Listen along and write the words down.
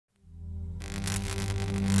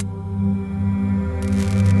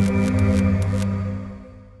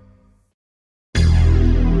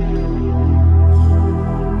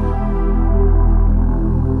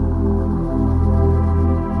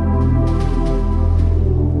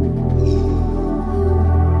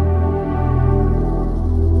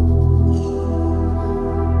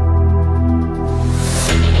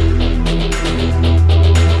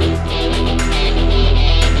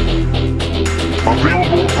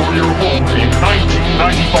for your home in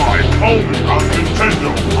 1995, only on Nintendo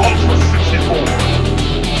Ultra 64.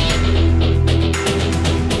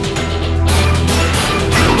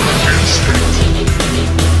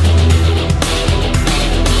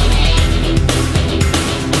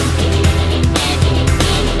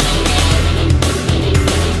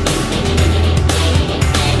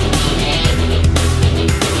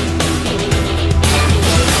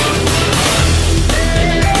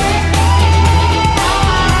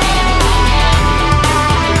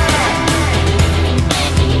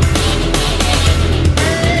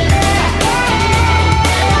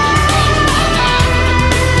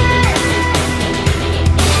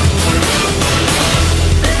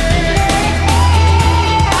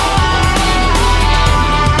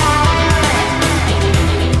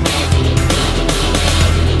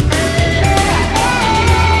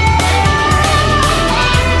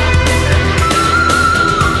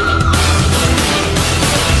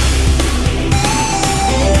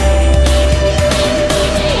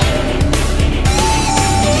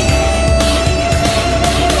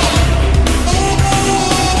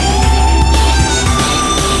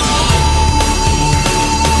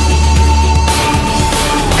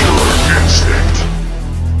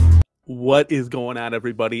 What is going on,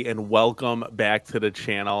 everybody, and welcome back to the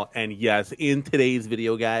channel. And yes, in today's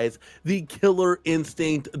video, guys, the Killer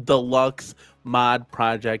Instinct Deluxe mod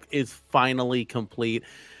project is finally complete.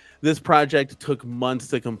 This project took months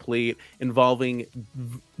to complete, involving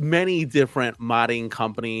many different modding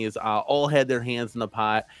companies, all had their hands in the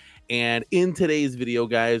pot. And in today's video,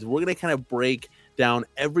 guys, we're going to kind of break down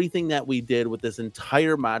everything that we did with this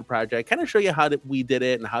entire mod project, kind of show you how we did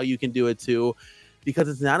it and how you can do it too, because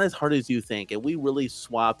it's not as hard as you think, and we really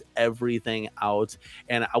swapped everything out.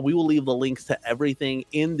 And we will leave the links to everything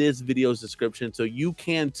in this video's description so you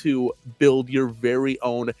can too build your very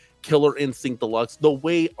own Killer Instinct Deluxe the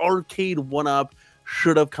way Arcade1up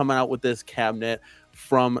should have come out with this cabinet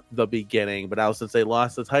from the beginning. But now, since they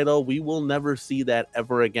lost the title, we will never see that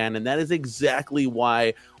ever again, and that is exactly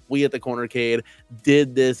why we at the CornerCade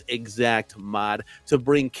did this exact mod, to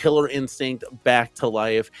bring Killer Instinct back to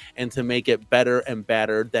life and to make it better and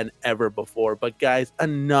better than ever before. But guys,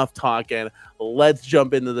 enough talking. Let's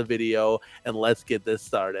jump into the video and let's get this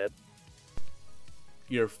started.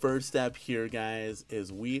 Your first step here, guys,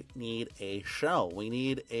 is we need a shell. We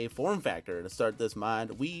need a form factor to start this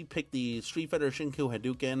mod. We picked the Street Fighter Shinku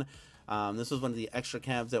Hadouken. This was one of the extra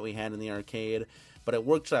cabs that we had in the arcade, but it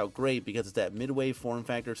worked out great because it's that midway form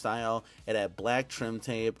factor style. It had black trim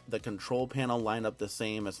tape. The control panel lined up the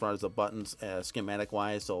same as far as the buttons schematic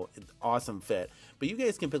wise, so awesome fit. But you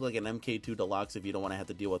guys can pick like an MK2 Deluxe if you don't want to have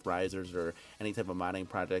to deal with risers or any type of modding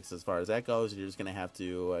projects. As far as that goes, you're just going to have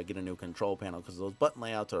to get a new control panel because those button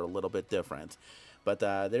layouts are a little bit different. But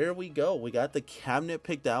there we go. We got the cabinet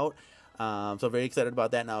picked out. So very excited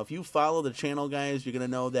about that. Now, if you follow the channel, guys, you're going to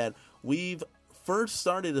know that we've first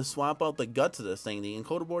started to swap out the guts of this thing, the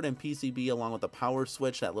encoder board and PCB, along with the power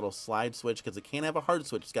switch, that little slide switch, because it can't have a hard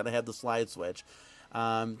switch, it's got to have the slide switch,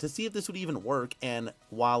 to see if this would even work, and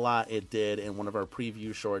voila, it did in one of our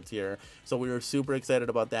preview shorts here. So we were super excited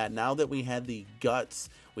about that. Now that we had the guts,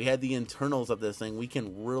 we had the internals of this thing, we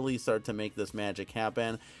can really start to make this magic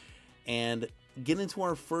happen and get into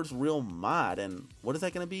our first real mod. And what is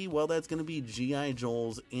that going to be? Well, that's going to be G.I.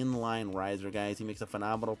 Joel's inline riser, guys. He makes a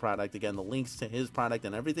phenomenal product. Again, the links to his product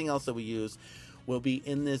and everything else that we use will be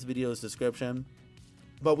in this video's description.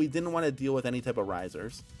 But we didn't want to deal with any type of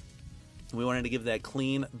risers. We wanted to give that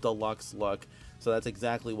clean deluxe look. So that's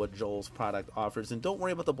exactly what Joel's product offers. And don't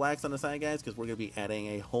worry about the blacks on the side, guys, because we're going to be adding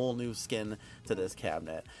a whole new skin to this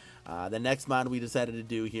cabinet. The next mod we decided to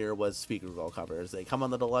do here was speaker grill covers. They come on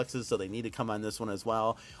the Deluxes, so they need to come on this one as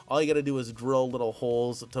well. All you got to do is drill little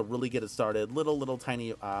holes to really get it started. Little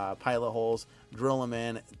tiny pilot holes. Drill them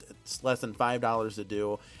in. It's less than $5 to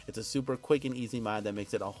do. It's a super quick and easy mod that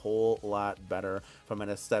makes it a whole lot better from an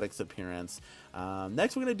aesthetics appearance.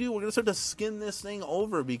 Next we're going to start to skin this thing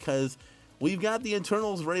over, because we've got the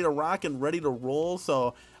internals ready to rock and ready to roll.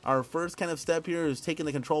 So our first kind of step here is taking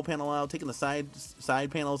the control panel out, taking the side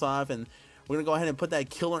panels off, and we're going to go ahead and put that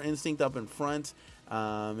Killer Instinct up in front.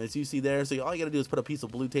 As you see there, so all you got to do is put a piece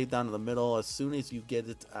of blue tape down in the middle as soon as you get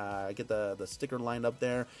it, get the sticker lined up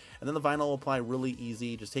there, and then the vinyl will apply really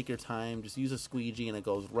easy. Just take your time, just use a squeegee, and it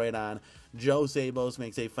goes right on. Joe Szabos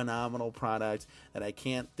makes a phenomenal product that I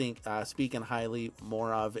can't speaking highly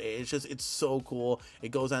more of. It's so cool.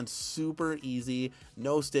 It goes on super easy,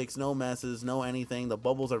 no sticks, no messes, no anything. The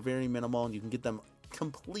bubbles are very minimal, and you can get them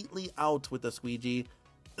completely out with the squeegee.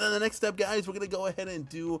 Then the next step, guys, we're going to go ahead and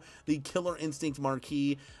do the Killer Instinct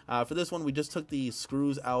Marquee. For this one, we just took the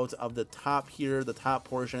screws out of the top here, the top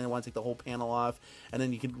portion. I want to take the whole panel off, and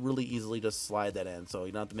then you can really easily just slide that in. So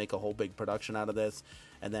you don't have to make a whole big production out of this,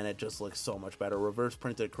 and then it just looks so much better. Reverse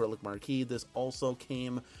printed acrylic marquee. This also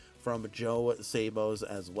came from Joe Sabos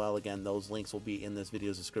as well. Again, those links will be in this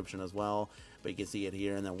video's description as well, but you can see it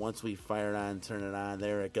here. And then once we fire it on, turn it on,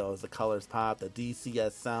 there it goes. The colors pop, the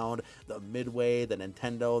DCS sound, the Midway, the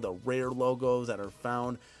Nintendo, the rare logos that are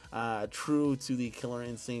found true to the Killer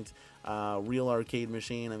Instinct real arcade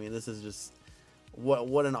machine. I mean, this is just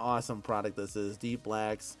what an awesome product this is. Deep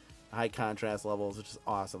blacks, high contrast levels, which is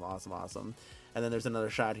awesome, awesome, awesome. And then there's another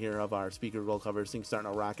shot here of our speaker gold cover. Things starting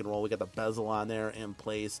to rock and roll. We got the bezel on there in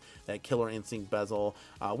place, that Killer Instinct bezel.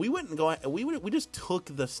 We just took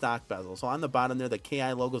the stock bezel. So on the bottom there, the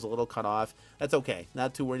KI logo is a little cut off. That's okay.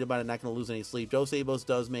 Not too worried about it. Not going to lose any sleep. Joe Sabos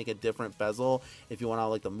does make a different bezel if you want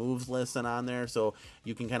all like the moves listed on there. So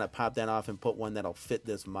you can kind of pop that off and put one that'll fit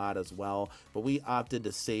this mod as well. But we opted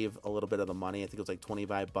to save a little bit of the money. I think it was like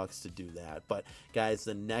 25 bucks to do that. But guys,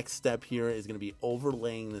 the next step here is going to be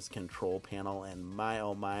overlaying this control panel. And my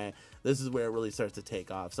oh my, this is where it really starts to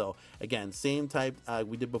take off. So again, same type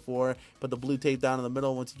we did before. Put the blue tape down in the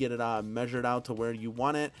middle. Once you get it measured out to where you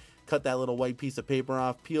want it, cut that little white piece of paper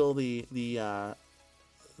off, peel the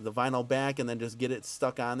vinyl back, and then just get it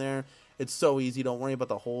stuck on there. It's so easy. Don't worry about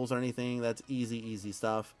the holes or anything. That's easy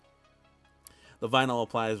stuff. The vinyl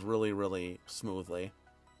applies really smoothly.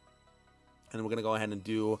 And we're gonna go ahead and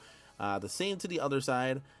do the same to the other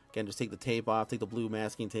side. Again, just take the tape off, take the blue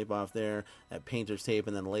masking tape off there, that painter's tape,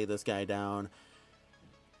 and then lay this guy down.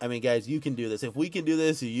 I mean, guys, you can do this. If we can do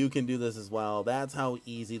this, you can do this as well. That's how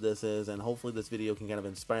easy this is, and hopefully this video can kind of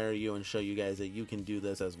inspire you and show you guys that you can do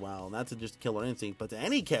this as well. Not to just Killer Instinct, but to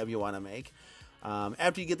any cab you want to make.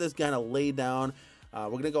 After you get this kind of laid down, we're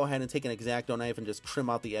going to go ahead and take an Exacto knife and just trim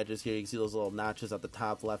out the edges here. You can see those little notches at the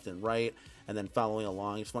top, left and right, and then following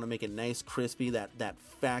along. You just want to make it nice, crispy, that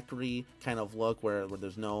factory kind of look where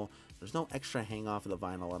there's no extra hang off of the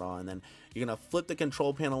vinyl at all. And then you're going to flip the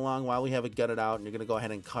control panel along while we have it gutted out, and you're going to go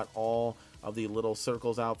ahead and cut all of the little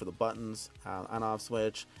circles out for the buttons, on-off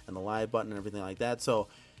switch, and the live button and everything like that. So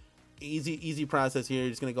easy process here. You're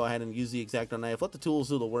just going to go ahead and use the Exacto knife. Let the tools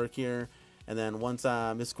do the work here. And then once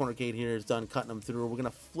Miss CornerCade here is done cutting them through, we're going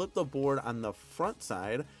to flip the board on the front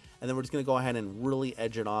side, and then we're just going to go ahead and really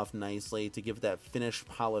edge it off nicely to give it that finished,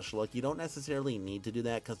 polished look. You don't necessarily need to do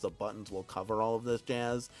that because the buttons will cover all of this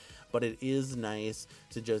jazz, but it is nice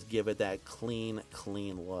to just give it that clean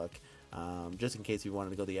look, just in case you wanted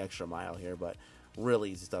to go the extra mile here. But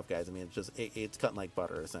really easy stuff, guys. I mean, it's cutting like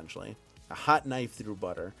butter, essentially. A hot knife through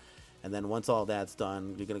butter. And then once all that's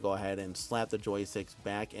done, you're going to go ahead and slap the joysticks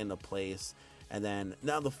back into place. And then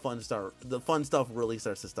now the fun stuff really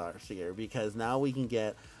starts to start here, because now we can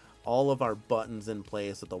get all of our buttons in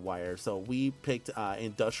place with the wire. So we picked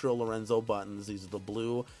Industrial Lorenzo buttons. These are the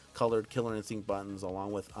blue colored Killer Instinct buttons,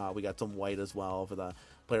 along with we got some white as well for the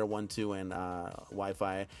player 1, 2, and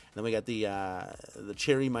Wi-Fi. And then we got the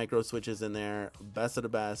cherry micro switches in there, best of the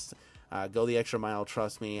best. Go the extra mile,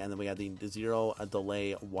 trust me. And then we got the zero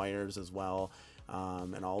delay wires as well.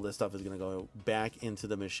 And all this stuff is going to go back into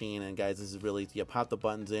the machine. And guys, this is really, you pop the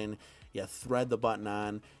buttons in, you thread the button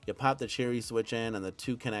on, you pop the cherry switch in and the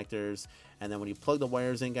 2 connectors. And then when you plug the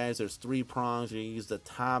wires in, guys, there's 3 prongs. You use the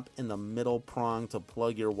top and the middle prong to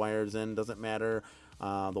plug your wires in. Doesn't matter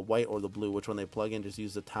the white or the blue, which one they plug in, just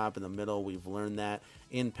use the top and the middle. We've learned that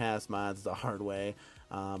in past mods the hard way.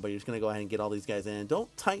 But you're just going to go ahead and get all these guys in.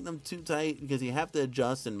 Don't tighten them too tight, because you have to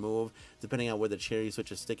adjust and move depending on where the cherry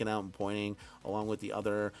switch is sticking out and pointing, along with the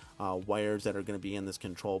other wires that are going to be in this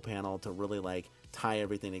control panel to really like tie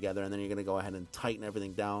everything together. And then you're going to go ahead and tighten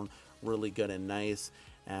everything down really good and nice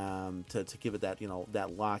to give it that, you know,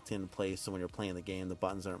 that locked in place, so when you're playing the game the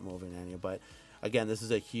buttons aren't moving on you. But again, this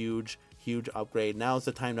is a huge upgrade. Now is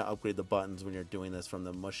the time to upgrade the buttons when you're doing this from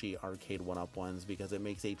the mushy Arcade1up ones, because it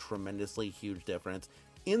makes a tremendously huge difference.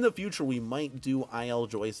 In the future, we might do IL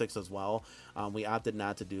joysticks as well. We opted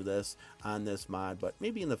not to do this on this mod, but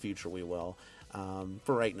maybe in the future we will.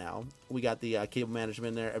 For right now, we got the cable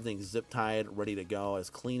management there. Everything's zip tied, ready to go,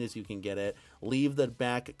 as clean as you can get it. Leave the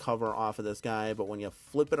back cover off of this guy, but when you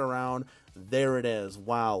flip it around, there it is.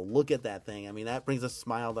 Wow, look at that thing. I mean, that brings a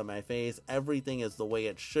smile to my face. Everything is the way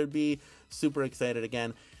it should be. Super excited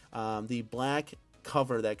again. The black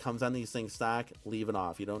cover that comes on these things stock, leave it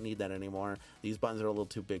off. You don't need that anymore. These buttons are a little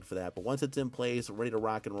too big for that. But once it's in place, ready to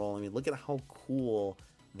rock and roll, I mean, look at how cool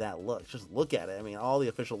that look. Just look at it. I mean, all the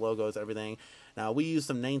official logos, everything. Now, we use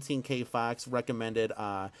some 19K Fox recommended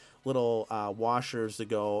little washers to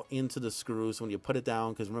go into the screws when you put it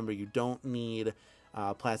down, because remember, you don't need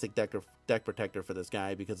plastic deck protector for this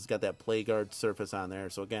guy because it's got that play guard surface on there.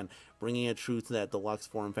 So again, bringing it true to that deluxe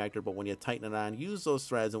form factor, but when you tighten it on, use those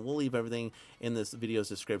threads, and we'll leave everything in this video's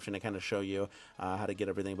description to kind of show you how to get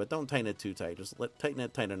everything, but don't tighten it too tight. Just tighten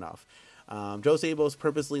it tight enough. Joe Szabos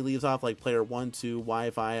purposely leaves off like player 1, 2,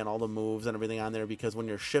 Wi-Fi, and all the moves and everything on there, because when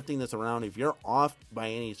you're shifting this around, if you're off by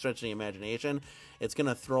any stretch of the imagination, it's going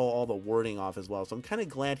to throw all the wording off as well. So I'm kind of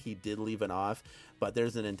glad he did leave it off, but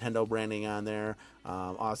there's the Nintendo branding on there.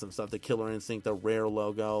 Awesome stuff. The Killer Instinct, the Rare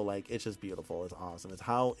logo, like, it's just beautiful. It's awesome. It's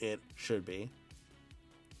how it should be.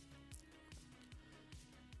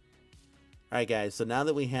 All right, guys, so now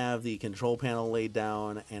that we have the control panel laid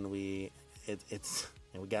down and we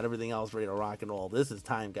got everything else ready to rock and roll, this is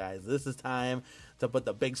time, guys. This is time to put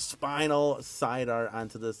the big spinal side art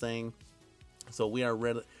onto this thing. So we are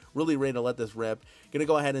really ready to let this rip. Gonna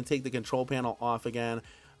go ahead and take the control panel off again.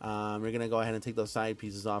 We're gonna go ahead and take those side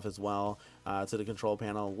pieces off as well to the control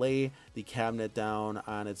panel. Lay the cabinet down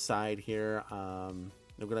on its side here.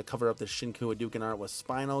 We're gonna cover up the Shinku Hadouken art with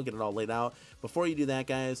spinal, get it all laid out. Before you do that,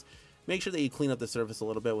 guys, make sure that you clean up the surface a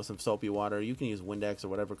little bit with some soapy water. You can use Windex or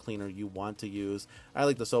whatever cleaner you want to use. I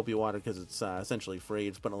like the soapy water because it's essentially free.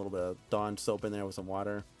 Just put a little bit of Dawn soap in there with some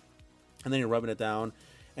water. And then you're rubbing it down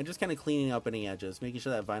and just kind of cleaning up any edges, making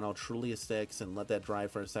sure that vinyl truly sticks, and let that dry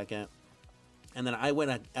for a second. And then I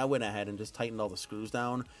went ahead and just tightened all the screws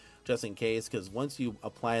down just in case, because once you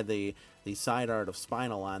apply the side art of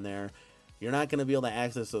spinal on there, you're not going to be able to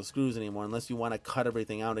access those screws anymore unless you want to cut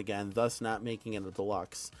everything out again, thus not making it a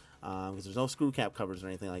deluxe. Because there's no screw cap covers or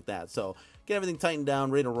anything like that. So get everything tightened down,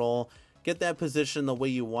 ready to roll. Get that position the way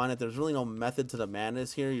you want it. There's really no method to the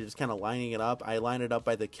madness here. You're just kind of lining it up. I line it up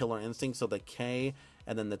by the Killer Instinct, so the K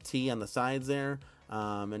and then the T on the sides there,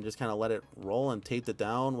 and just kind of let it roll and taped it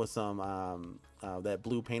down with some that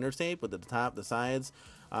blue painter's tape with the top, the sides.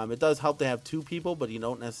 It does help to have two people, but you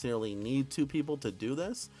don't necessarily need two people to do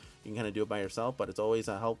this. You can kind of do it by yourself, but it's always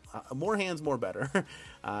a help. More hands, more better.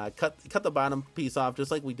 Cut the bottom piece off,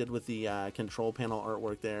 just like we did with the control panel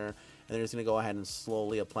artwork there. And then just going to go ahead and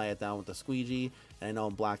slowly apply it down with the squeegee. And I know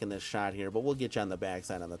I'm blocking this shot here, but we'll get you on the back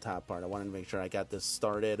side on the top part. I wanted to make sure I got this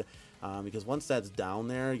started, because once that's down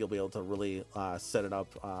there, you'll be able to really set it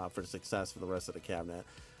up for success for the rest of the cabinet.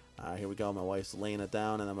 Here we go. My wife's laying it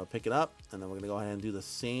down, and I'm going to pick it up. And then we're going to go ahead and do the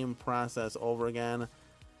same process over again.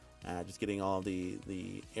 Just getting all of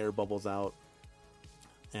the air bubbles out.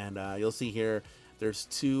 And you'll see here, there's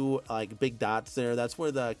two like big dots there. That's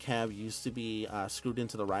where the cab used to be screwed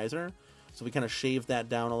into the riser. So we kind of shaved that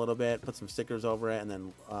down a little bit, put some stickers over it, and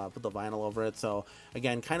then put the vinyl over it. So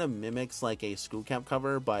again, kind of mimics like a screw cap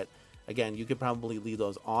cover, but again, you could probably leave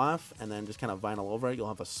those off and then just kind of vinyl over it. You'll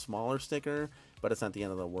have a smaller sticker, but it's not the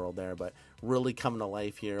end of the world there. But really coming to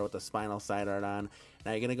life here with the spinal side art on.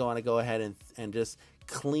 Now you're going to go ahead and just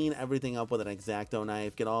clean everything up with an Exacto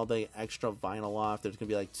knife. Get all the extra vinyl off. There's going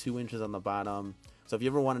to be like 2 inches on the bottom. So if you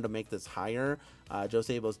ever wanted to make this higher, Joe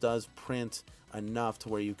Szabos does print enough to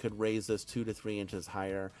where you could raise this 2 to 3 inches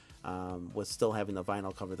higher with still having the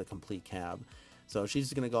vinyl cover the complete cab. So she's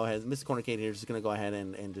just going to go ahead, Mrs. CornerCade here is just going to go ahead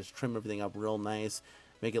and just trim everything up real nice,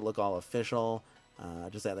 make it look all official.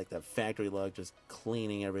 Just that like that factory look, just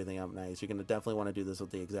cleaning everything up nice. You're gonna definitely want to do this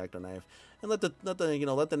with the Exacto knife, and let the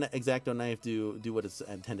Exacto knife do what it's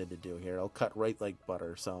intended to do here. It'll cut right like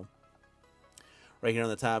butter. So right here on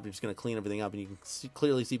the top, you're just gonna clean everything up, and you can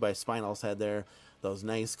clearly see by Spinal's head there those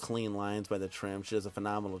nice clean lines by the trim. She does a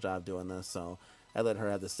phenomenal job doing this. So I let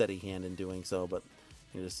her have the steady hand in doing so, but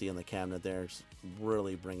you just see in the cabinet there, just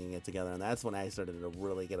really bringing it together. And that's when I started to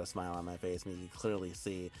really get a smile on my face. I mean, you can clearly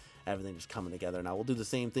see everything just coming together. Now we'll do the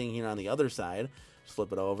same thing here on the other side. Just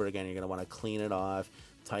flip it over. Again, you're going to want to clean it off,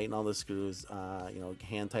 tighten all the screws,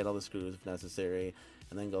 hand tight all the screws if necessary,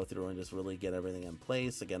 and then go through and just really get everything in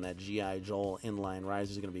place. Again, that G.I. Joel inline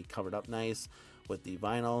riser is going to be covered up nice with the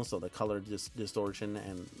vinyl, so the color distortion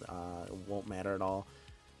and won't matter at all.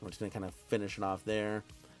 We're just going to kind of finish it off there.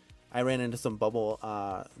 I ran into some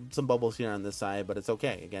bubbles here on this side, but it's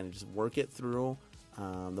okay. Again, you just work it through.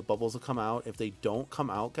 The bubbles will come out. If they don't come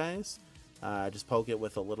out, guys, just poke it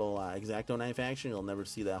with a little Exacto knife action. You'll never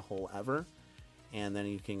see that hole ever. And then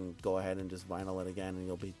you can go ahead and just vinyl it again, and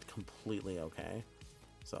you'll be completely okay.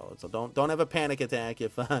 So don't have a panic attack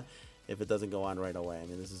if it doesn't go on right away. I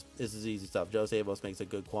mean, this is easy stuff. Joe Szabos makes a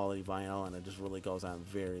good quality vinyl, and it just really goes on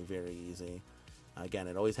very, very easy. Again,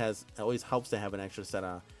 it always helps to have an extra set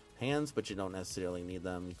of hands, but you don't necessarily need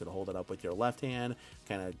them. You could hold it up with your left hand,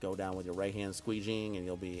 kind of go down with your right hand squeegeeing, and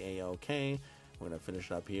you'll be a-okay. We're going to finish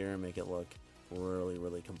it up here and make it look really,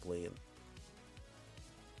 really complete.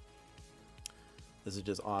 This is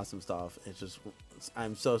just awesome stuff. It's just,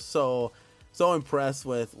 I'm so impressed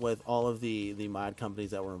with all of the mod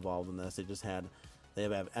companies that were involved in this. They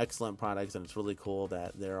have excellent products, and it's really cool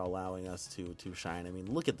that they're allowing us to shine. I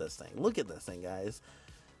mean, look at this thing. Look at this thing, guys.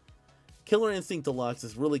 Killer Instinct Deluxe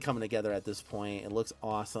is really coming together at this point. It looks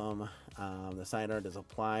awesome. The side art is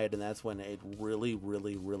applied, and that's when it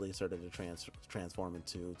really started to transform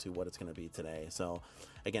into what it's going to be today. So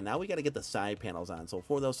again, now we got to get the side panels on. So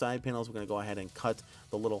for those side panels, we're going to go ahead and cut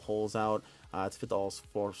the little holes out to fit all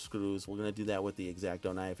 4 screws. We're going to do that with the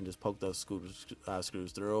Exacto knife and just poke those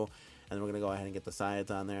screws through, and then we're going to go ahead and get the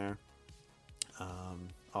sides on there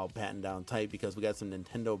all patterned down tight, because we got some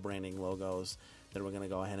Nintendo branding logos that we're going to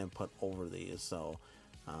go ahead and put over these. So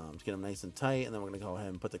to get them nice and tight, and then we're going to go ahead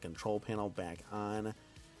and put the control panel back on.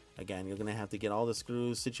 Again, you're going to have to get all the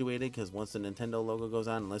screws situated, because once the Nintendo logo goes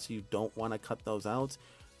on, unless you don't want to cut those out,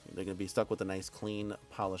 they're going to be stuck with a nice clean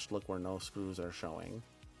polished look where no screws are showing.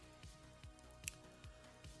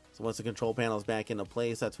 So once the control panel is back into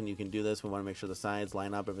place, that's when you can do this. We want to make sure the sides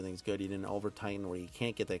line up, everything's good, you didn't over tighten where you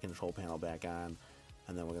can't get that control panel back on.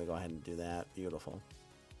 And then we're going to go ahead and do that. Beautiful.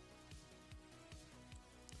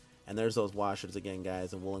 And there's those washers again,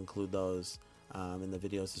 guys, and we'll include those in the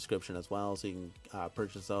video's description as well, so you can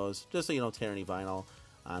purchase those, just so you don't tear any vinyl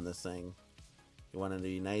on this thing. You want it to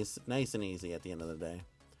be nice and easy at the end of the day.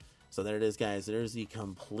 So there it is, guys. There's the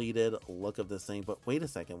completed look of this thing. But wait a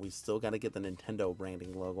second, we still got to get the Nintendo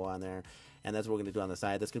branding logo on there, and that's what we're going to do on the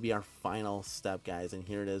side. That's going to be our final step, guys, and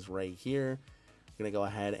here it is right here. We're going to go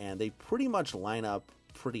ahead, and they pretty much line up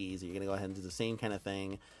pretty easy. You're going to go ahead and do the same kind of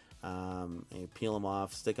thing. And you peel them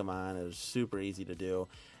off, stick them on. It was super easy to do.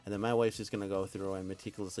 And then my wife's just going to go through and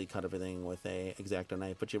meticulously cut everything with a Exacto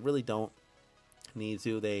knife, but you really don't need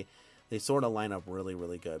to. They sort of line up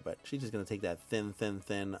really good, but she's just going to take that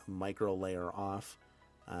thin micro layer off,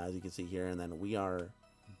 as you can see here, and then we are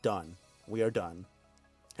done. We are done.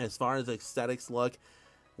 As far as aesthetics look,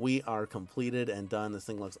 we are completed and done. This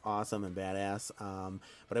thing looks awesome and badass.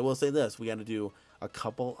 But I will say this, we got to do a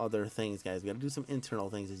couple other things, guys. We got to do some internal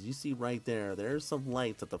things. As you see right there, there's some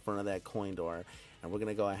lights at the front of that coin door, and we're going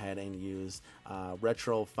to go ahead and use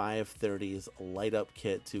Retro 530's light up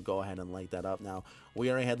kit to go ahead and light that up. Now,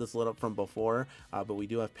 we already had this lit up from before, but we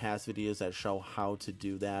do have past videos that show how to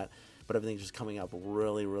do that. But everything's just coming up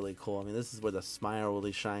really cool. I mean, this is where the smile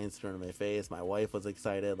really shines through in my face. My wife was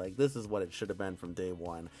excited. Like, this is what it should have been from day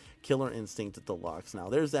one. Killer Instinct Deluxe. Now,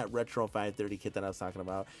 there's that Retro 530 kit that I was talking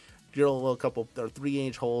about. Drill a little couple or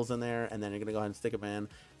 3-inch holes in there, and then you're gonna go ahead and stick them in,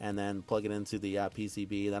 and then plug it into the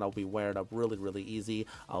PCB. That'll be wired up really easy.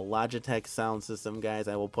 A Logitech sound system, guys.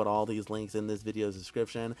 I will put all these links in this video's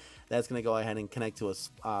description. That's gonna go ahead and connect to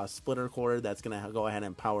a splitter cord. That's gonna go ahead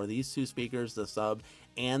and power these 2 speakers, the sub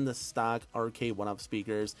and the stock Arcade1up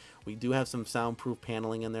speakers. We do have some soundproof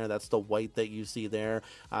paneling in there. That's the white that you see there,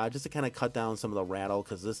 just to kind of cut down some of the rattle,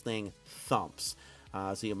 because this thing thumps.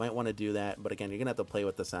 So you might want to do that, but again, you're gonna have to play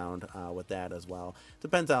with the sound with that as well.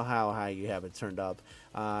 Depends on how high you have it turned up.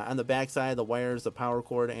 On the back side, the wires, the power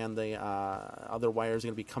cord, and the other wires are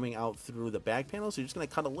gonna be coming out through the back panel. So you're just gonna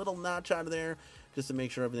cut a little notch out of there just to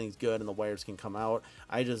make sure everything's good and the wires can come out.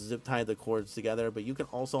 I just zip tied the cords together, but you can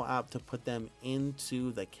also opt to put them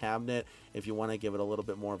into the cabinet if you want to give it a little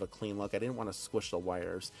bit more of a clean look. I didn't want to squish the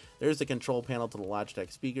wires. There's the control panel to the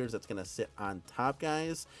Logitech speakers that's gonna sit on top,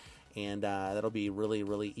 guys. And that'll be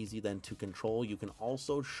really easy then to control. You can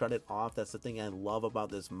also shut it off. That's the thing I love about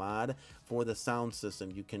this mod for the sound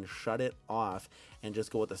system. You can shut it off and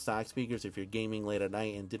just go with the stock speakers if you're gaming late at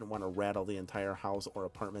night and didn't want to rattle the entire house or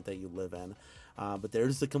apartment that you live in. But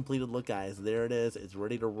there's the completed look, guys. There it is. It's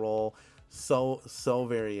ready to roll. So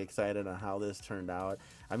very excited on how this turned out.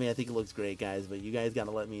 I mean, I think it looks great, guys, but you guys got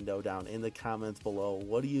to let me know down in the comments below,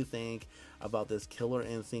 what do you think about this Killer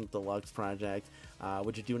Instinct Deluxe project?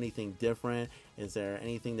 Would you do anything different? Is there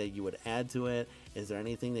anything that you would add to it? Is there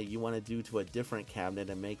anything that you want to do to a different cabinet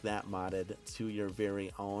and make that modded to your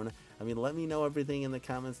very own? I mean, let me know everything in the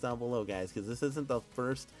comments down below, guys, because this isn't the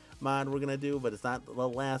first mod we're gonna do, but it's not the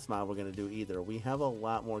last mod we're gonna do either. We have a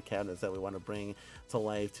lot more cabinets that we want to bring to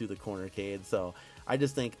life to the CornerCade. So I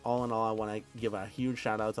just think, all in all, I want to give a huge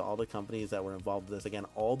shout out to all the companies that were involved with this. Again,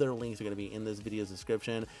 all their links are going to be in this video's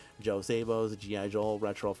description. Joe Sabos, G.I. Joel,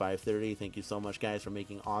 Retro 530. Thank you so much, guys, for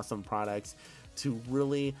making awesome products to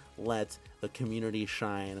really let the community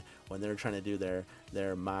shine when they're trying to do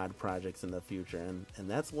their mod projects in the future. And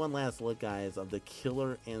that's one last look, guys, of the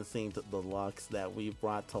Killer Instinct Deluxe that we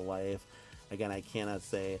brought to life. Again, I cannot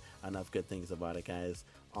say enough good things about it, guys.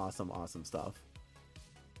 Awesome, awesome stuff.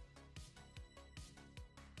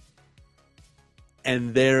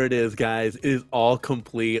 And there it is, guys. It is all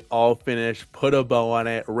complete, all finished. Put a bow on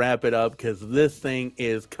it, wrap it up, because this thing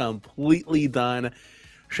is completely done.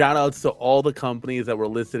 Shout outs to all the companies that were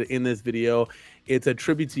listed in this video. It's a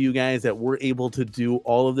tribute to you guys that we're able to do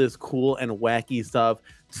all of this cool and wacky stuff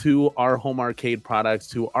to our home arcade products,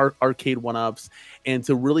 to our Arcade1ups, and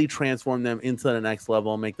to really transform them into the next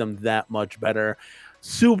level and make them that much better.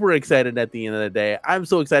 Super excited at the end of the day. I'm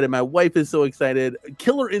so excited. My wife is so excited.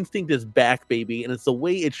 Killer Instinct is back, baby, and it's the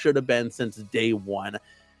way it should have been since day one.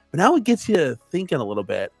 But now it gets you thinking a little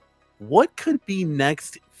bit. What could be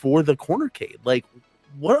next for the CornerCade? Like,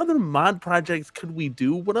 what other mod projects could we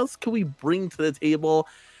do? What else could we bring to the table?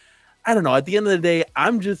 I don't know. At the end of the day,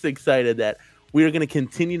 I'm just excited that we are going to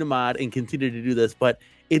continue to mod and continue to do this. But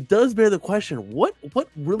it does bear the question, what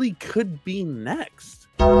really could be next?